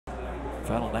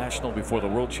Final national before the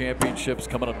World Championships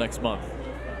coming up next month.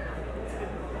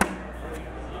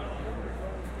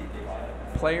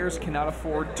 Players cannot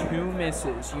afford 2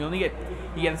 misses. You get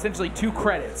essentially 2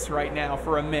 credits right now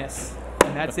for a miss,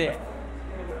 and that's it.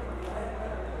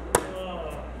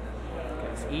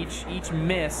 Each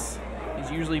miss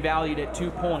is usually valued at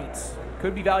 2 points.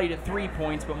 Could be valued at 3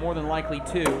 points, but more than likely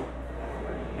 2.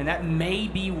 And that may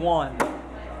be 1.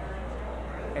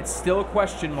 It's still a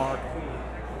question mark.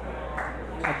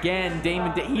 Again,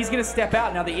 Daymon, he's going to step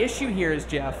out. Now the issue here is,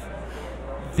 Jeff,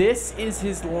 this is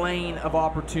his lane of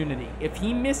opportunity. If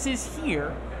he misses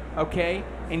here, okay,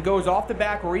 and goes off the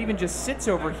back or even just sits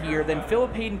over here, then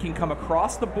Philip Haydon can come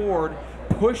across the board,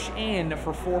 push in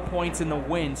for 4 points in the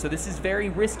win. So this is very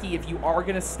risky if you are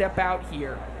going to step out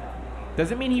here.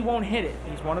 Doesn't mean he won't hit it.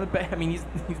 He's one of the best. I mean, he's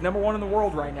 #1 in the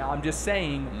world right now. I'm just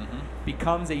saying,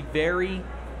 becomes a very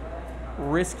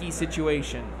risky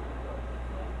situation.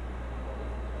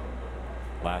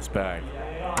 Last bag.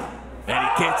 And he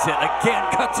gets it again,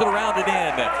 cuts it around and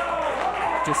in.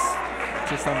 Just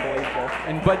unbelievable.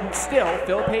 But still,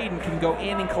 Philip Haydon can go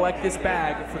in and collect this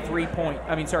bag for 2 points.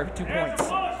 And he does.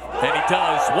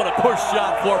 What a push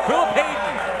shot for Philip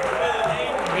Haydon.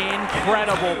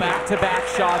 Incredible back-to-back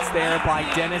shots there by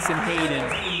Dennis and Haydon.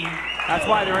 That's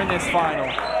why they're in this final.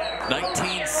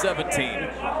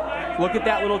 19-17. Look at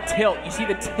that little tilt. You see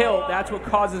the tilt? That's what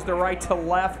causes the right to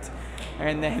left.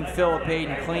 And then Philip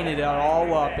Haydon cleaned it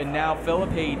all up. And now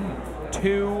Philip Haydon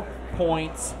 2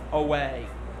 points away.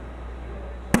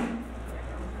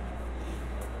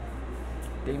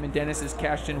 Daymon Dennis has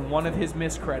cashed in 1 of his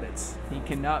missed credits. He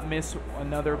cannot miss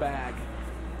another bag.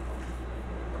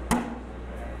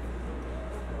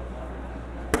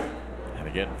 And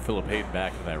again, Philip Haydon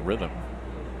back in that rhythm.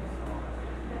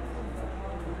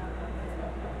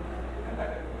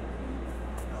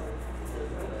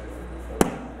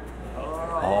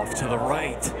 Off to the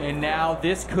right. And now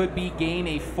this could be game.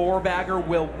 A 4-bagger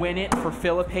will win it for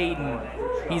Philip Haydon.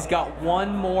 He's got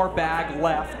 1 more bag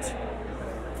left.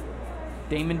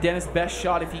 Daymon Dennis' best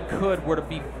shot, if he could, were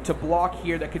to block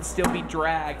here. That could still be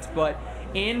dragged, but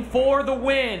in for the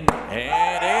win.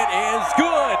 And it is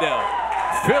good.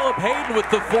 Philip Haydon with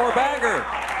the 4-bagger.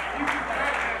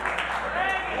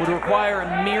 Would require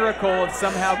a miracle of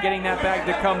somehow getting that bag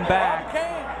to come back.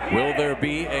 Will there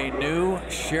be a new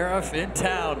sheriff in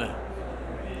town?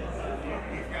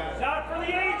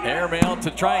 Airmail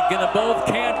to try and get them both,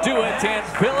 can't do it, and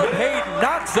Philip Haydon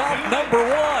knocks off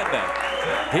 #1.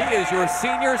 He is your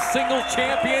senior singles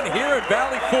champion here at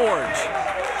Valley Forge.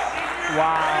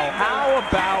 Wow, how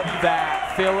about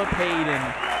that, Philip Haydon?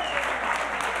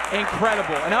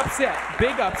 Incredible, an upset,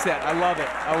 big upset. I love it,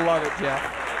 Jeff.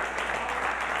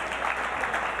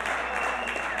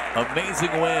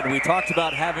 Amazing win. We talked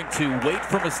about having to wait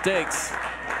for mistakes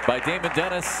by Daymon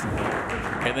Dennis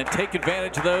and then take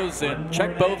advantage of those and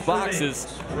check both boxes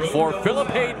for Philip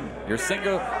Haydon, your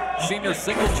senior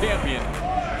singles champion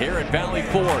here at Valley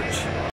Forge.